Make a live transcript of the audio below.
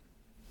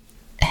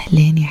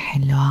أهلين يا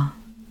حلوة،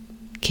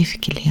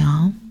 كيفك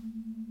اليوم؟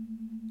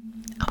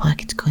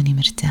 أبغاك تكوني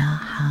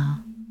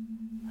مرتاحة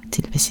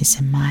وتلبسي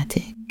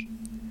سماعتك،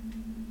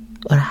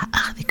 وراح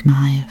أخذك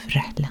معايا في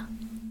رحلة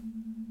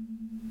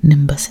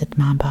ننبسط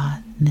مع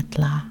بعض.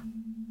 نطلع،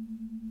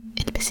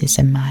 البسي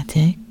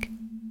سماعتك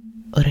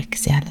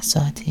وركزي على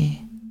صوتي.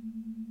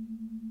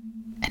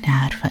 أنا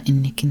عارفة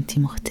إنك أنتي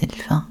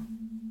مختلفة،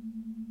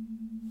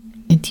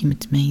 أنتي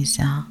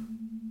متميزة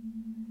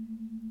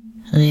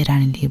غير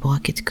عن اللي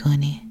يبغاك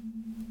تكوني.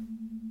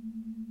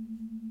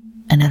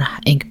 أنا راح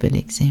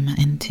أقبلك زي ما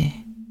أنتي،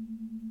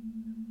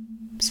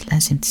 بس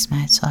لازم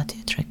تسمعي صوتي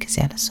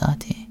وتركزي على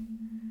صوتي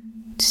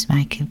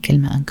وتسمعي كل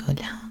كلمة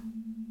أقولها.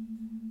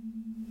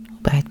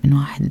 وبعد من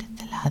 1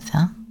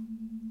 ل3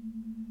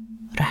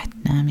 راح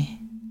تنامي.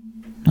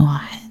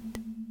 1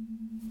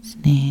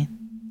 2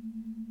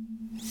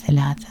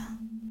 3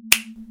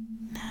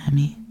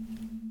 نامي.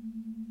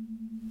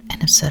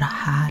 أنا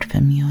بصراحة عارفة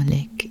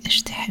ميولك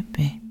إيش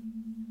تحبي،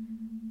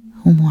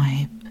 هو مو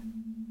عيب،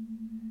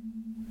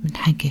 من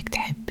حقك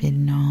تحبي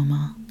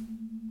النعومة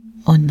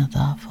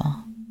والنظافة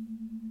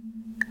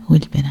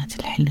والبنات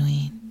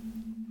الحلوين.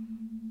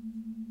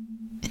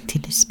 انتي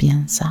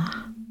لسبيان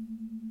صح؟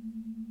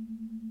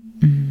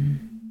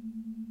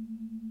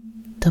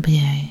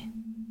 طبيعي،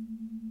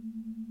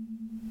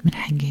 من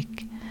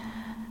حقك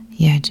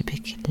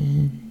يعجبك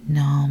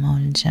النعومة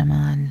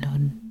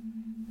والجمال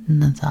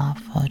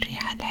والنظافة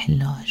والريحة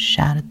الحلوة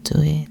والشعر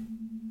الطويل.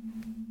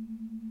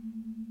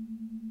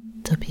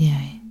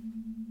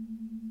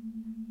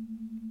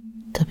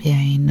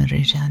 طبيعي إن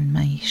الرجال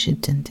ما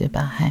يشد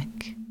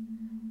انتباهك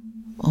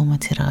وما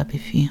ترغبي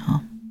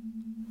فيهم.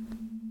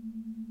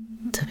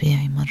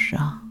 طبيعي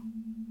مرة،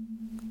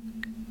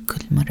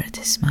 كل مرة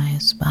تسمعي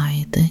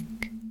صباعي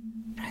يدق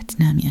راح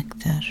تنامي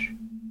أكثر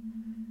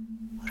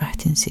وراح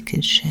تنسي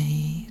كل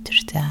شيء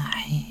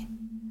وترتاحي،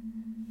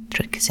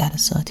 تركزي على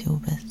صوتي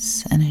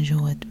وبس. أنا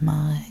جوا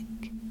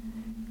دماغك،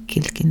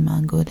 كل كلمة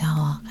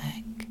أقولها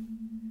واقعك،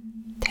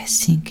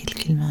 تحسين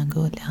كل كلمة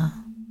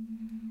أقولها.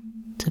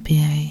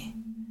 طبيعي،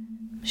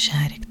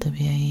 مشاعرك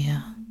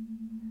طبيعية.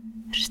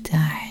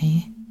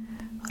 ارتاحي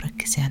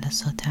وركزي على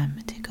صوت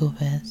عمتك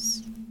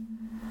وبس.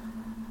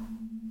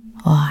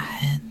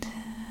 1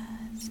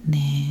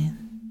 2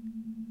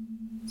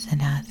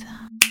 3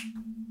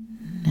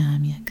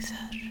 نامي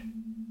أكثر.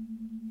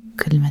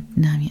 كل ما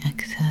تنامي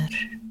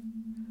أكثر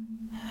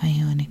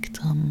عيونك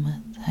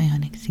تغمض،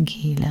 عيونك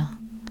ثقيلة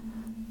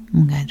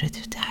مو قادرة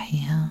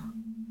تفتحيها،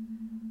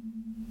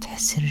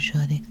 تحسي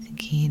رجولك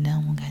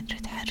ثقيلة مو قادرة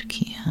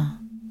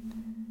تحركيها،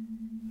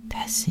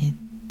 تحسي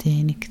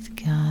يدينك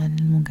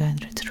ثقال مو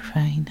قادرة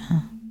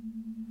ترفعينها.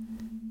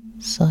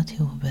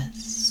 صوتي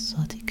وبس،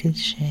 صوتي كل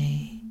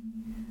شيء،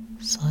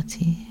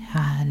 صوتي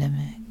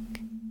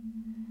عالمك.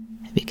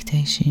 أبيك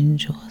تعيشين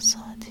جوا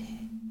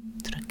صوتي،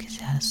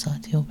 تركزي على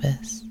صوتي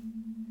وبس.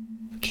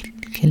 كل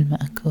كلمة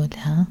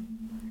أقولها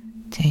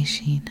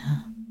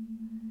تعيشينها،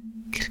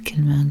 كل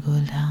كلمة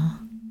أقولها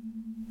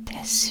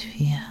تحسي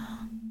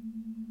فيها،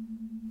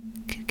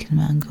 كل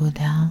كلمة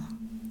أقولها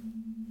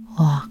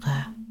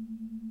واقع.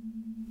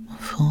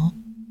 مفهوم؟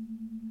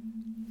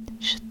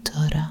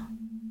 شطورة.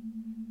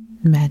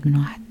 بعد من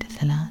 1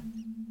 ل3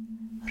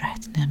 راح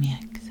تنامي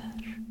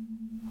أكثر.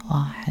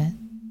 1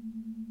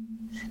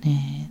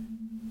 2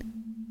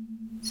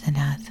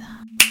 3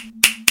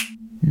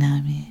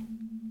 نامي.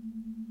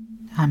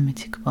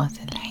 عمتك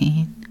بوث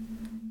الحين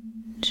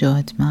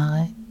جوا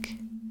دماغك،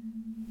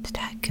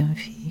 تتحكم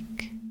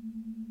فيك،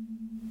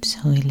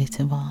 تسوي اللي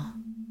تبغاه.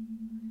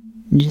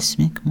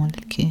 جسمك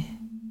ملكي،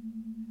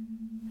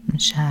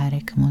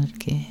 مشاعرك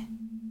ملكي،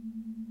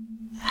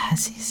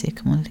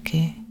 أحاسيسك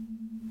ملكي.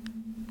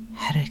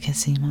 حركة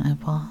زي ما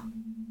أبغى،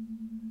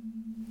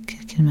 كل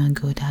كلمة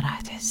أقولها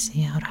راح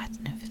تحسيها وراح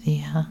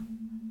تنفذيها،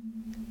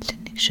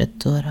 لأنك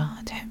شطورة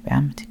وتحبي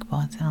عمتك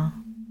بوثها.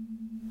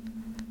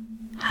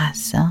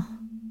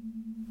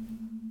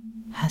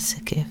 حاسة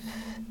كيف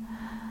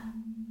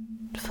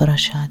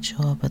الفراشات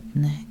جوا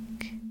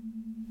بطنك،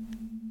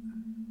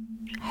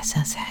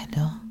 إحساس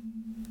حلو.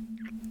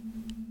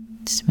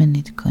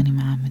 تتمني تكوني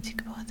مع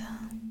عمتك بوثها.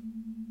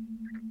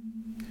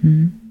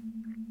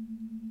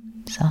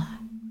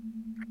 صح؟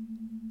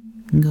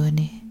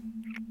 قولي.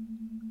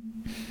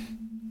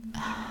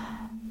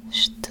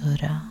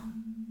 شطورة.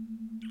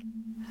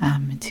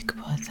 عمتك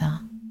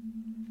بوثها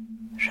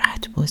راح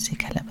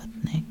تبوسك على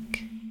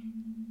بطنك،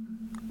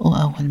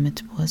 وأول ما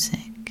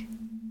تبوسك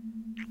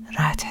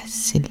راح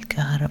تحسي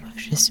الكهرباء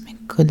في جسمك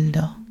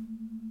كله.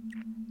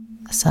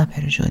 أصابع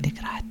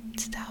رجولك راح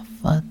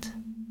تتحفظ،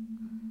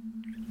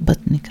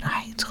 بطنك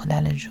راح يدخل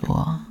على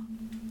جوا،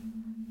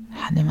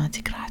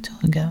 حلماتك راح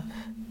توقف،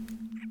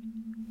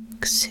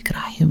 كسك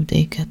راح يبدأ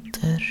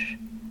يكتر،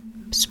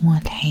 بس مو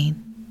الحين.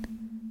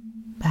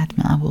 بعد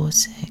ما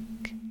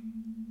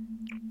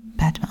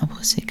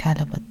أبوسك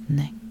على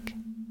بطنك.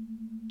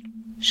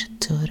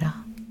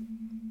 شطورة.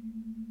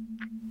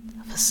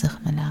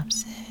 أفسخ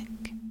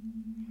ملابسك،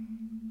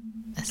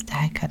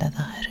 أستحك على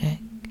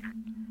ظهرك،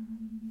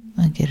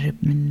 وأقرب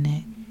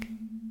منك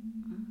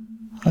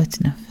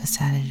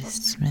وتنفس على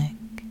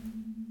جسمك،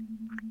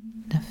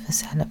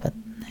 نفس على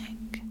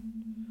بطنك،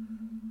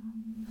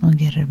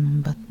 وقرب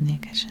من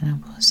بطنك عشان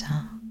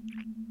أبوسها.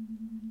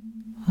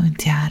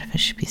 وانتي عارفة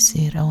ايش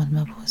بيصير أول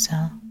ما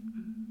أبوسها،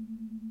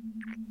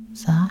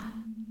 صح؟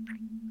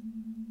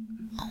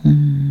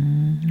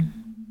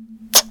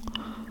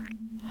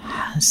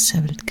 حاسة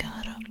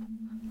بالكهرب،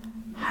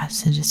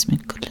 حاسة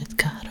جسمك كله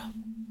اتكهرب،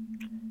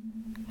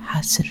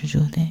 حاسة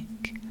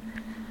رجولك،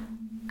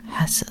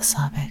 حاسة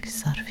أصابعك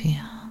صار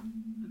فيها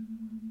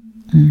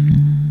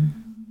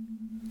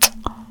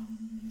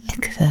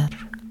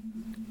أكثر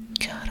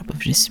كهرب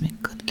في جسمك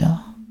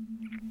كله.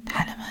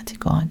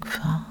 حلماتك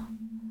واقفة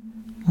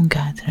مو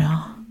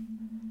قادرة،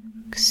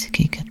 كسك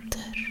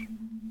يكتر.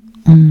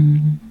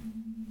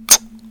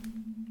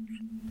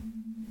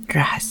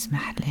 راح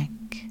أسمح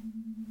لك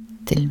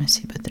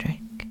تلمسي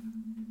بدرك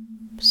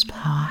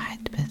بصباع واحد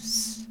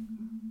بس.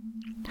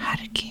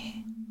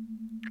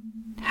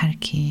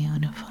 حركي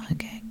وأنا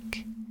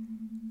فوقك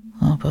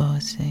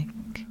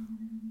وأبوسك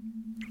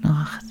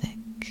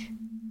وأخذك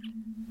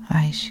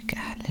وأعيشك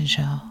أحلى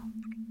جو.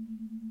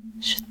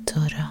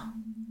 شطورة،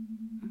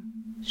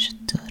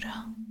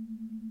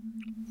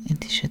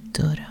 انتي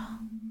شطورة.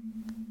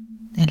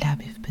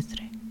 العبي في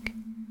بدرك،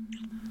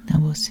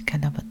 نبوسك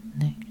على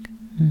بطنك،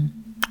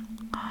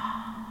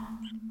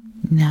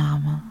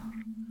 ناعمة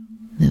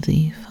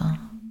نظيفة،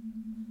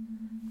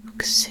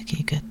 وكسك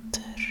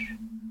يقطر،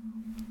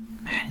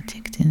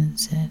 محنتك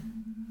تنزل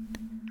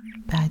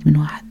بعد من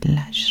 1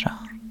 ل10.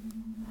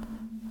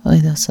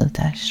 وإذا وصلت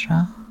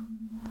 10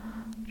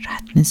 راح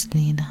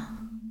تنزلينه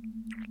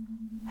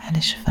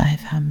على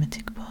شفايف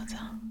عمتك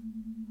بوذا،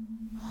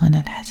 وأنا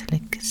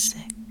لحسلك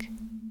كسك.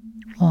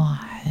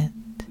 1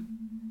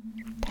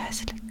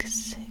 لحسلك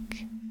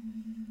كسك.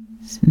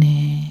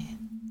 2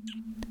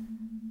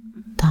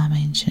 طعمه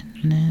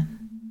يجنن.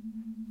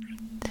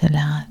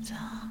 3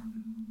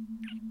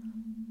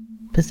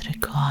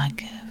 بذرك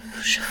واقف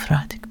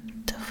وشفراتك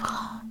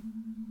منتفخة.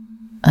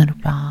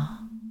 4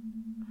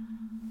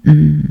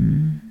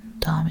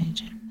 طعمه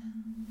يجنن.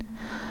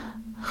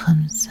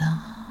 5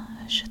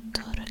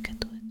 شطورة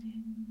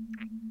كدودي.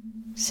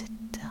 6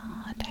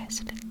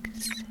 لحسلك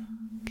كسك.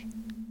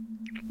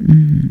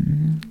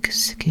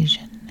 كسك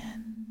يجنن.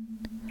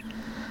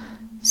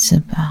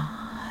 7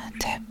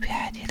 تحبي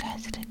حد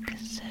يلحسلك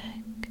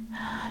كسك،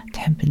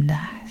 تحبي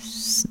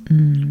اللحس.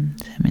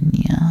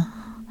 8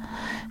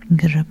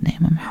 نقرب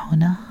نايمة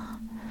محونة،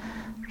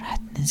 راح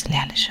تنزلي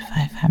على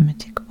شفايف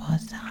عمتك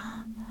بوذا.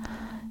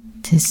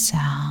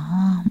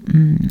 9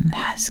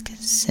 الحس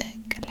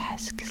كسك.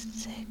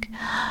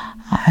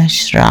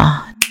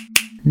 10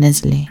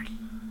 نزلي